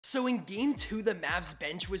So in game 2, the Mavs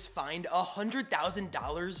bench was fined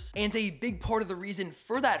 $100,000, and a big part of the reason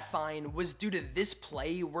for that fine was due to this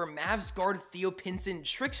play where Mavs guard Theo Pinson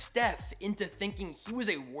tricked Steph into thinking he was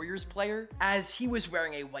a Warriors player, as he was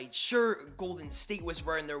wearing a white shirt, Golden State was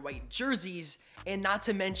wearing their white jerseys, and not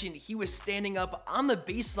to mention he was standing up on the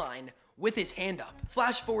baseline with his hand up.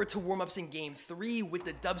 Flash forward to warm-ups in game 3 with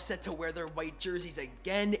the Dubs set to wear their white jerseys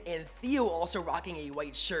again, and Theo also rocking a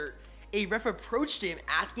white shirt. A ref approached him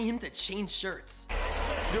asking him to change shirts.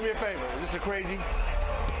 Do me a favor, is this a crazy?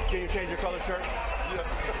 Can you change your color shirt? Yeah.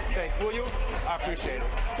 Thank you. Will you? I appreciate it.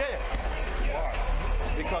 Yeah.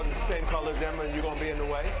 Why? Because it's the same color as them and you're gonna be in the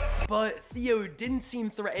way. But Theo didn't seem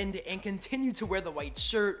threatened and continued to wear the white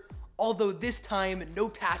shirt, although this time no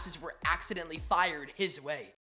passes were accidentally fired his way.